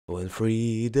When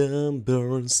freedom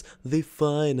burns, the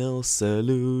final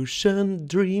solution,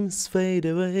 dreams fade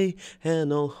away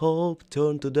and all hope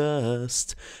turn to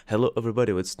dust. Hello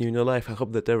everybody, what's new in your life? I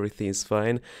hope that everything is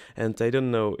fine. And I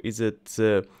don't know, is it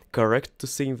correct to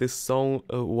sing this song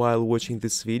while watching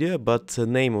this video? But the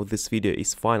name of this video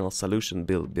is Final Solution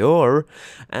Burr.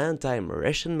 And I'm a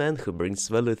Russian man who brings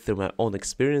value through my own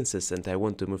experiences, and I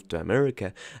want to move to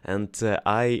America. And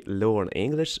I learn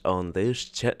English on this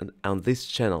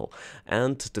channel.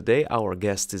 And today our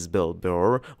guest is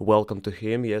Burr. Welcome to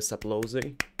him. Yes,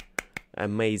 applauding.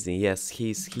 Amazing. Yes,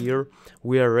 he's here.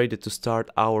 We are ready to start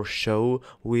our show.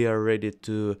 We are ready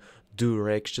to do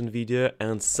reaction video,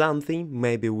 and something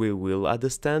maybe we will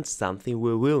understand, something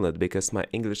we will not, because my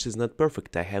English is not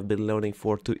perfect. I have been learning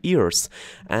for 2 years.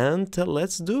 And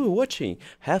let's do watching.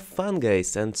 Have fun,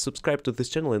 guys, and subscribe to this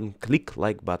channel and click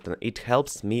like button. It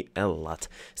helps me a lot.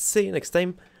 See you next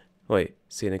time. Wait,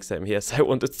 see you next time. Yes, I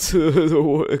wanted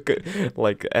to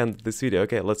like end this video.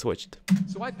 Okay, let's watch it.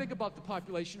 So I think about the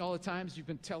population all the times you've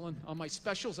been telling on my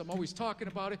specials. I'm always talking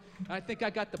about it. And I think I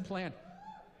got the plan.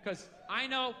 Because I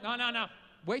know, no.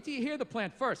 Wait till you hear the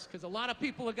plan first, because a lot of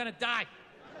people are going to die.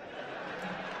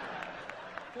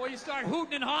 Before you start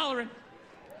hooting and hollering,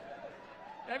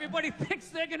 everybody thinks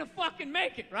they're going to fucking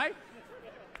make it, right?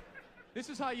 This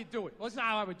is how you do it. Well, this is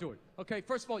how I would do it. Okay,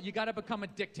 first of all, you got to become a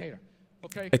dictator.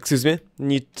 Okay. Excuse me,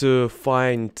 need to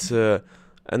find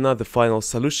another final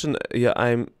solution.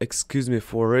 Yeah, excuse me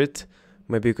for it.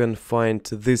 Maybe you can find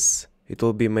this. It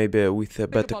will be maybe with a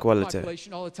better quality.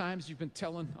 All the times you've been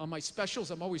telling on my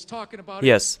specials, I'm always talking about it.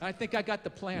 Yes. I think I got the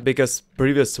plan. Because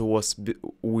previous was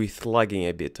with lagging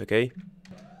a bit, okay?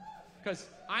 Because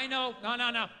I know,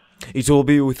 no. It will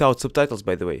be without subtitles,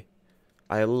 by the way.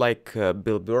 I like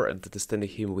Burr, and understanding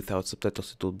him without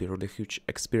subtitles, it will be really huge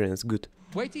experience. Good.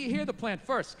 Wait till you hear the plan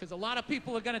first, because a lot of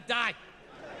people are going to die.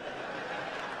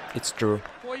 It's true.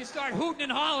 Before you start hooting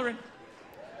and hollering,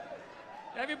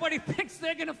 everybody thinks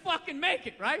they're going to fucking make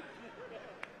it, right?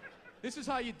 This is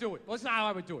how you do it. Well, this is how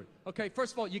I would do it. Okay,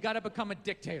 first of all, you got to become a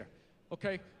dictator.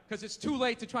 Okay? Because it's too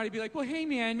late to try to be like, well, hey,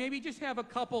 man, maybe just have a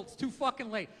couple. It's too fucking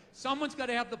late. Someone's got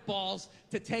to have the balls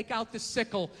to take out the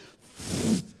sickle,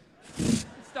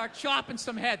 start chopping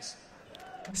some heads.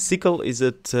 Sickle, is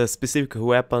it a specific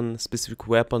weapon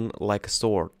like a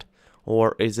sword?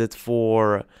 Or is it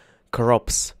for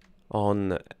crops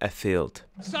on a field?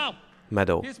 So,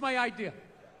 meadow. Here's my idea.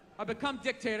 I become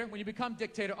dictator. When you become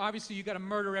dictator, obviously you got to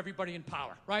murder everybody in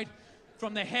power, right?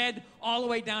 From the head all the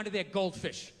way down to their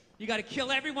goldfish. You got to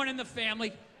kill everyone in the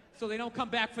family so they don't come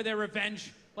back for their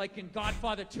revenge, like in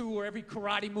Godfather 2 or every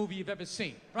karate movie you've ever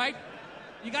seen, right?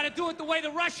 You got to do it the way the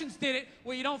Russians did it,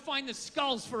 where you don't find the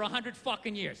skulls for 100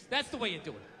 fucking years. That's the way you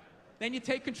do it. Then you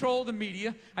take control of the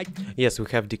media. Yes, we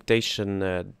have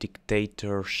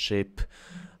dictatorship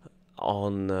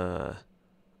on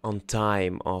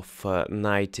time of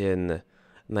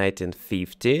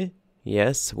 1950.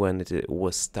 Yes, when it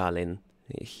was Stalin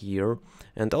here,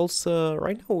 and also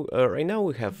right now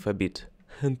we have a bit.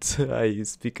 And I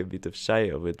speak a bit of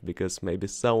shy of it, because maybe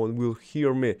someone will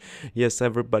hear me. Yes,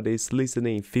 everybody is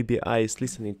listening. FBI is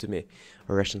listening to me.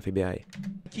 Russian FBI.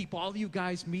 Keep all you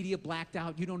guys media blacked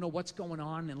out. You don't know what's going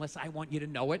on unless I want you to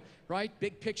know it, right?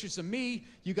 Big pictures of me.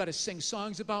 You got to sing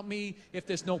songs about me. If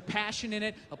there's no passion in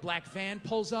it, a black van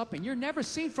pulls up and you're never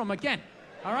seen from again,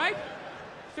 all right?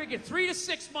 Figure 3 to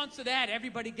 6 months of that,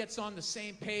 everybody gets on the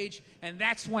same page, and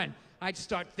that's when I'd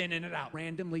start thinning it out.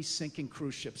 Randomly sinking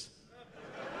cruise ships.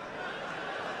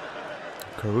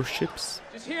 Cruise ships?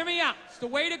 Just hear me out. It's the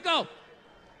way to go.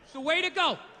 It's the way to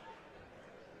go.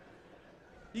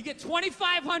 You get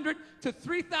 2,500 to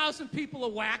 3,000 people a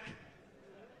whack,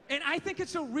 and I think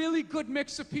it's a really good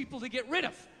mix of people to get rid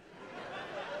of.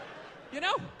 You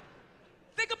know?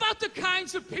 Think about the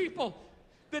kinds of people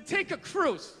that take a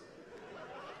cruise.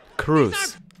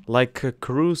 Cruise. Like a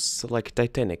cruise, like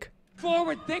Titanic.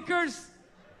 Forward thinkers.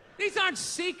 These aren't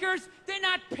seekers. They're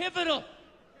not pivotal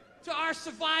to our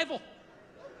survival.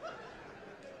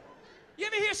 You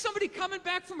ever hear somebody coming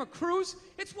back from a cruise?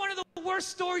 It's one of the worst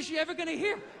stories you're ever going to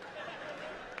hear.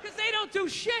 Because they don't do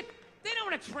shit. They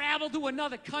don't want to travel to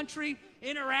another country,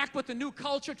 interact with the new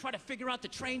culture, try to figure out the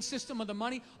train system or the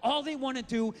money. All they want to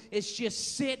do is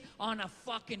just sit on a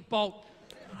fucking boat.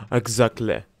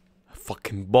 Exactly. A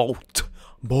fucking boat.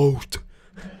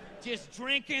 Just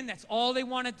drinking, that's all they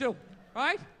want to do.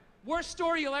 Right? Worst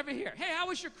story you'll ever hear. Hey, how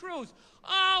was your cruise?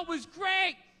 Oh, it was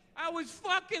great. I was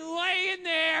fucking laying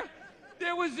there.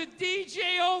 There was a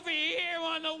DJ over here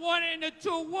on the 1 and the 2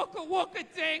 wooka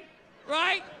thing,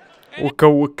 right?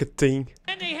 Wooka thing.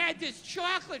 And they had this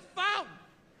chocolate fountain.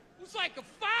 It was like a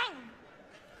fountain.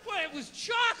 but it was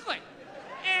chocolate.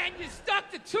 And you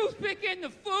stuck the toothpick in the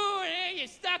food, and you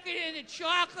stuck it in the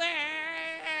chocolate,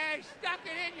 and you stuck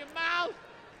it in your mouth.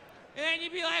 And then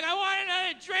you'd be like, I want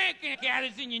another drink. And it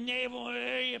gathers in your navel,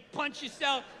 and you punch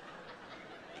yourself.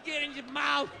 You get in your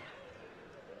mouth.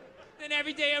 Then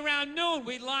every day around noon,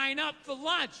 we'd line up for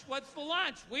lunch. What's for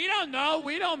lunch? We don't know.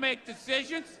 We don't make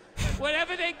decisions.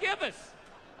 Whatever they give us.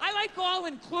 I like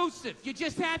all-inclusive. You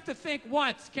just have to think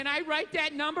once. Can I write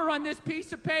that number on this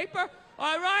piece of paper?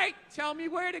 All right, tell me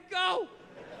where to go.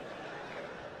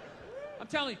 I'm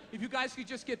telling you, if you guys could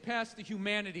just get past the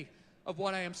humanity of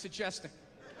what I am suggesting.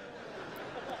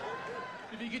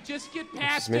 If you could just get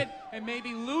past it and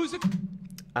maybe lose it.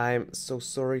 I'm so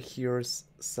sorry, here's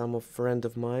some friend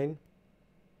of mine.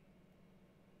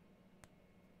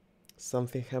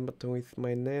 Something happened with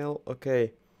my nail.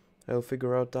 Okay, I'll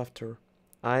figure out after.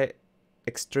 I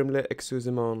extremely excuse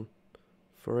him on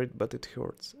for it, but it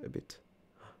hurts a bit.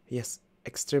 Yes,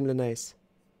 extremely nice.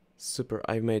 Super,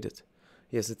 I made it.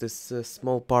 Yes, it is a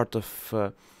small part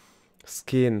of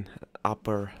skin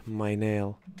upper my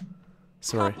nail.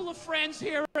 Sorry. A couple of friends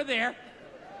here or there.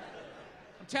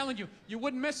 I'm telling you, you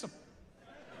wouldn't miss them.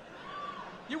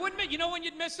 You wouldn't. You know when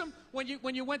you'd miss them? When you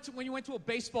went to a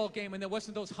baseball game and there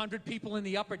wasn't those 100 people in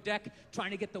the upper deck trying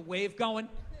to get the wave going,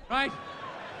 right?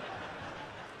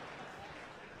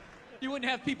 You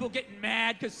wouldn't have people getting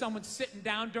mad because someone's sitting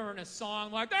down during a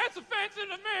song like, that's offensive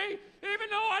to me, even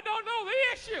though I don't know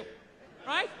the issue,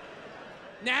 right?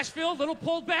 Nashville, little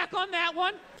pulled back on that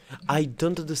one. I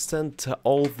don't understand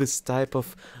all this type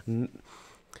of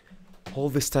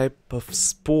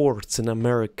sports in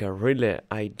America. Really,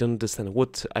 I don't understand.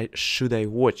 What should I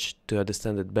watch to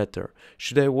understand it better?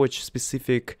 Should I watch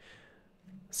specific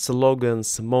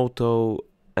slogans, motto,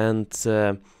 and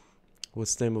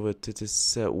what's the name of it? It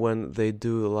is when they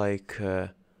do like,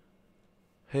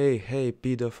 hey,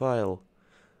 pedophile.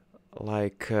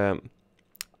 Like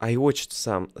I watched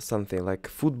something like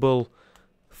football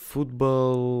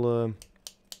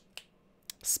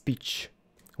speech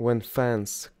when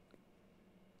fans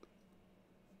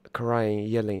crying,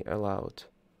 yelling aloud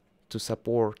to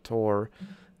support or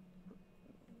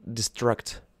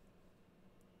distract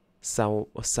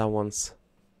someone's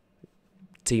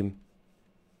team.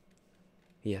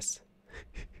 Yes.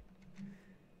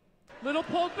 Little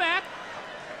pulled back.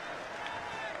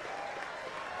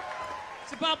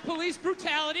 It's about police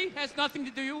brutality. Has nothing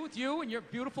to do with you and your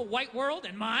beautiful white world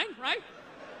and mine, right?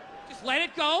 Just let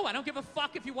it go. I don't give a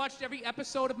fuck if you watched every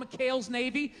episode of McHale's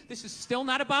Navy. This is still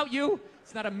not about you.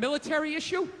 It's not a military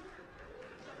issue.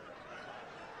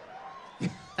 I'm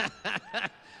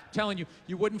telling you,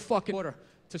 you wouldn't fucking order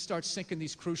to start sinking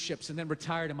these cruise ships and then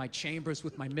retire to my chambers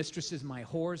with my mistresses, my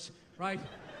whores, right?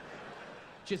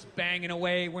 Just banging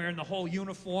away, wearing the whole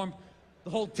uniform, the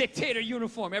whole dictator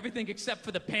uniform, everything except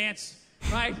for the pants,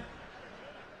 right?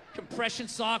 Compression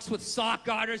socks with sock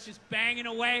garters, just banging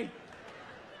away.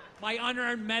 My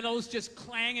unearned medals just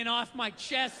clanging off my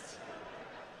chest.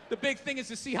 The big thing is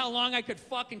to see how long I could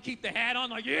fucking keep the hat on,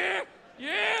 like, yeah.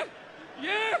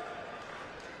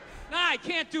 Nah, I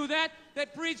can't do that.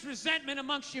 That breeds resentment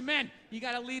amongst your men. You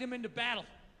gotta lead them into battle.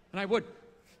 And I would.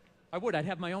 I'd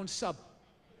have my own sub.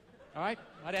 All right?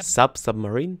 I'd have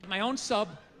Submarine? my own sub,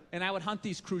 and I would hunt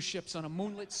these cruise ships on a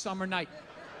moonlit summer night.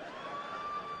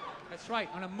 That's right,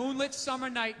 on a moonlit summer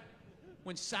night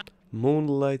when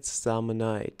Moonlight summer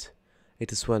night.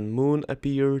 It is when moon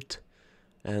appeared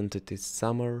and it is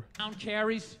summer. sound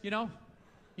carries, you know?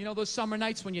 You know those summer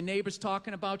nights when your neighbor's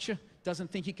talking about you,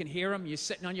 doesn't think you can hear him, you're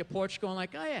sitting on your porch going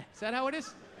like, oh yeah, is that how it is?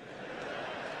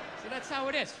 So that's how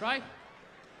it is, right?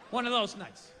 One of those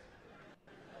nights.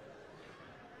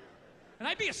 And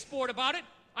I'd be a sport about it.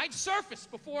 I'd surface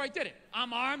before I did it.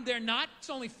 I'm armed, they're not, it's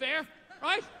only fair,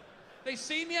 right? They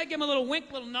see me, I give them a little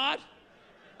wink, little nod.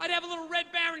 I'd have a little Red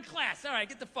Baron class. All right,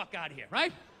 get the fuck out of here,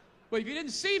 right? But if you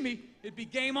didn't see me, it'd be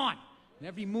game on. And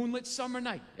every moonlit summer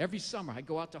night, every summer, I'd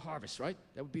go out to harvest, right?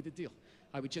 That would be the deal.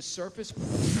 I would just surface.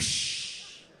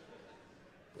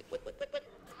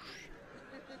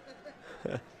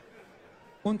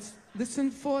 Und listen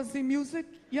for the music,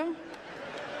 yeah?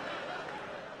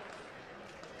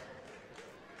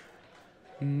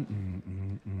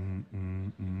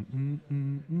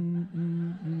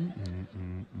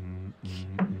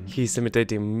 He's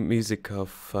imitating music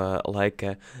of like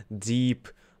a deep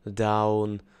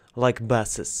down, like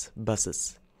basses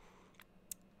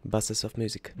of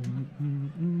music.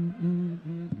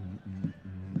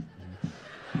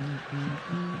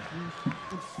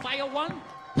 Fire one.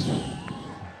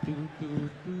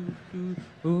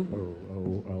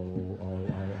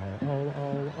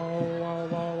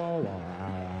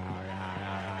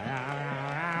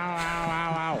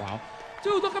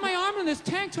 Dude, look at my arm in this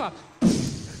tank top.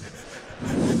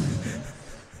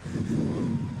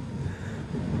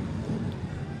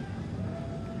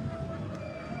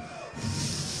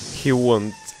 He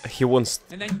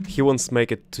wants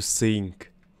make it to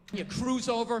sink. You cruise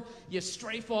over, you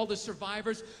strafe all the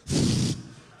survivors.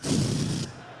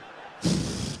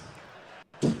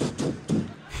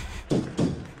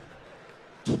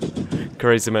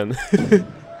 Crazy man. Bringing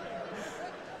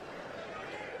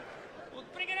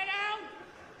it down.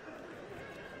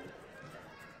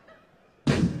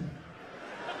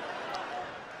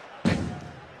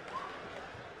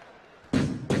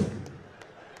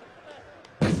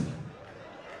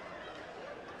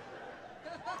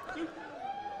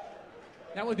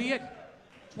 That would be it.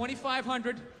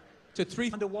 2,500 to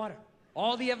 3 underwater.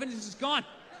 All the evidence is gone.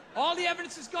 All the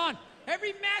evidence is gone.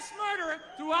 Every mass murderer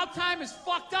throughout time is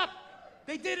fucked up.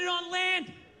 They did it on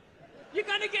land. You're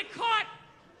gonna get caught.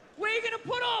 Where are you gonna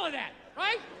put all of that,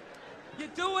 right? You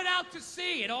do it out to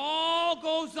sea. It all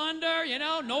goes under, you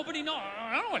know, nobody knows.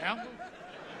 I don't know what happened.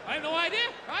 I have no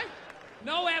idea, right?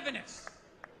 No evidence.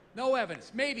 No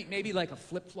evidence. Maybe like a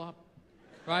flip-flop,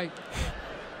 right?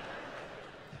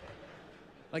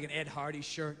 Like an Ed Hardy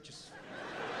shirt, just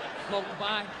floating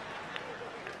by.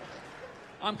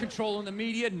 I'm controlling the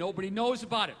media, nobody knows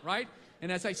about it, right?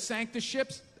 And as I sank the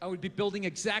ships, I would be building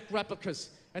exact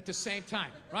replicas at the same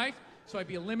time, right? So I'd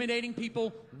be eliminating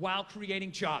people while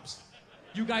creating jobs.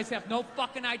 You guys have no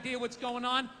fucking idea what's going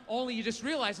on, only you just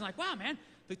realizing like, wow, man,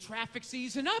 the traffic's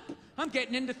easing up. I'm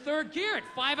getting into third gear at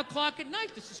 5 o'clock at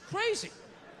night. This is crazy.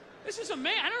 This is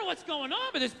amazing. I don't know what's going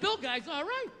on, but this Bill guy's all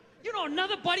right. You know,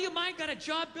 another buddy of mine got a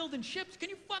job building ships. Can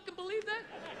you fucking believe that?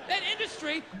 That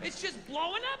industry, it's just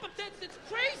blowing up. It's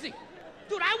crazy.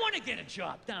 Dude, I want to get a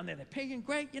job down there. They're paying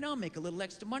great, you know, make a little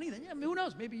extra money. Then, yeah, who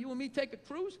knows? Maybe you and me take a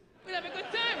cruise. We'd have a good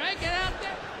time, right? Get out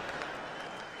there.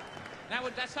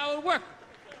 That's how it would work.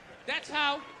 That's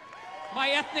how my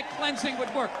ethnic cleansing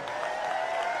would work.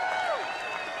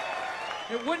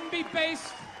 It wouldn't be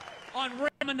based on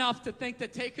rhythm enough to think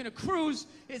that taking a cruise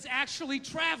is actually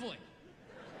traveling.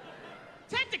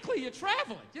 Technically, you're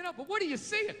traveling, you know, but what are you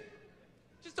seeing?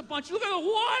 Just a bunch. Look at the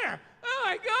water. Oh,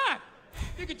 my God.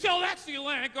 You can tell that's the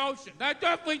Atlantic Ocean. That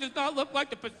definitely does not look like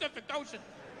the Pacific Ocean.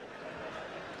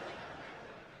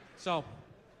 So.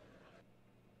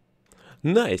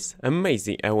 Nice,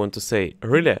 amazing, I want to say.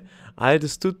 Really, I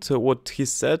understood what he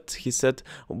said. He said,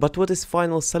 but what is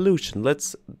final solution?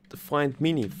 Let's find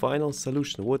meaning. Final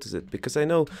solution, what is it? Because I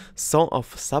know Song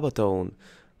of Sabaton.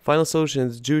 Final solution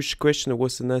is the Jewish question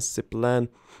was a necessary plan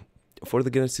for the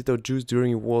genocide of Jews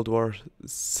during World War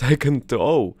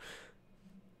II.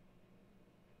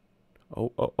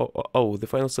 The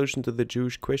final solution to the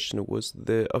Jewish question was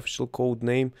the official code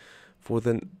name for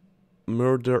the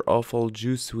murder of all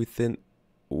Jews within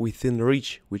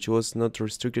reach, which was not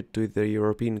restricted to the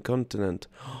European continent.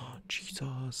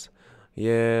 Jesus.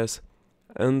 Yes.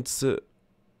 And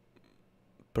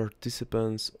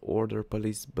participants order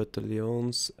police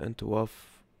battalions and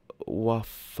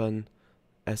Waffen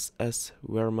SS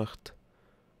Wehrmacht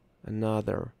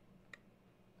another.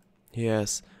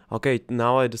 Yes. Okay,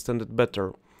 now I understand it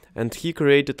better. And he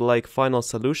created like final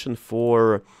solution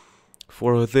for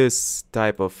this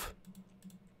type of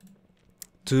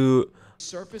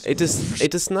it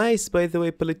is nice, by the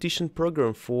way, politician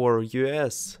program for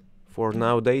US for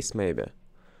nowadays maybe.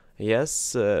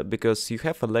 Yes, because you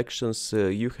have elections,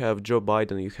 you have Joe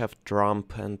Biden, you have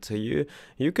Trump, and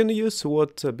you can use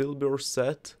what Bill Burr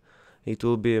said. It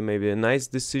will be maybe a nice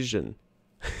decision.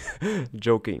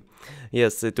 Joking.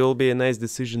 Yes, it will be a nice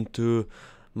decision to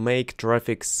make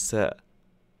traffics to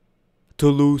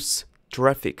lose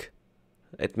traffic.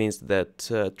 It means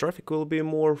that traffic will be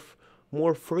more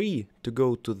free to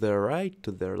go to the right,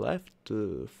 to the left,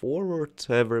 to forward.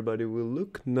 Everybody will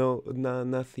look.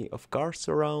 Nothing of cars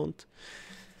around.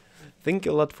 Thank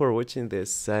you a lot for watching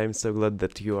this. I'm so glad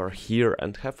that you are here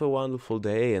and have a wonderful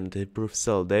day and improve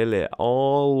self daily.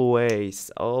 Always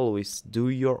do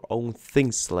your own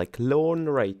things like learn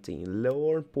writing,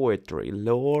 learn poetry,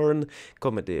 learn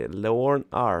comedy, learn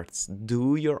arts.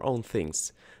 Do your own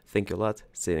things. Thank you a lot.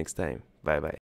 See you next time. Bye bye.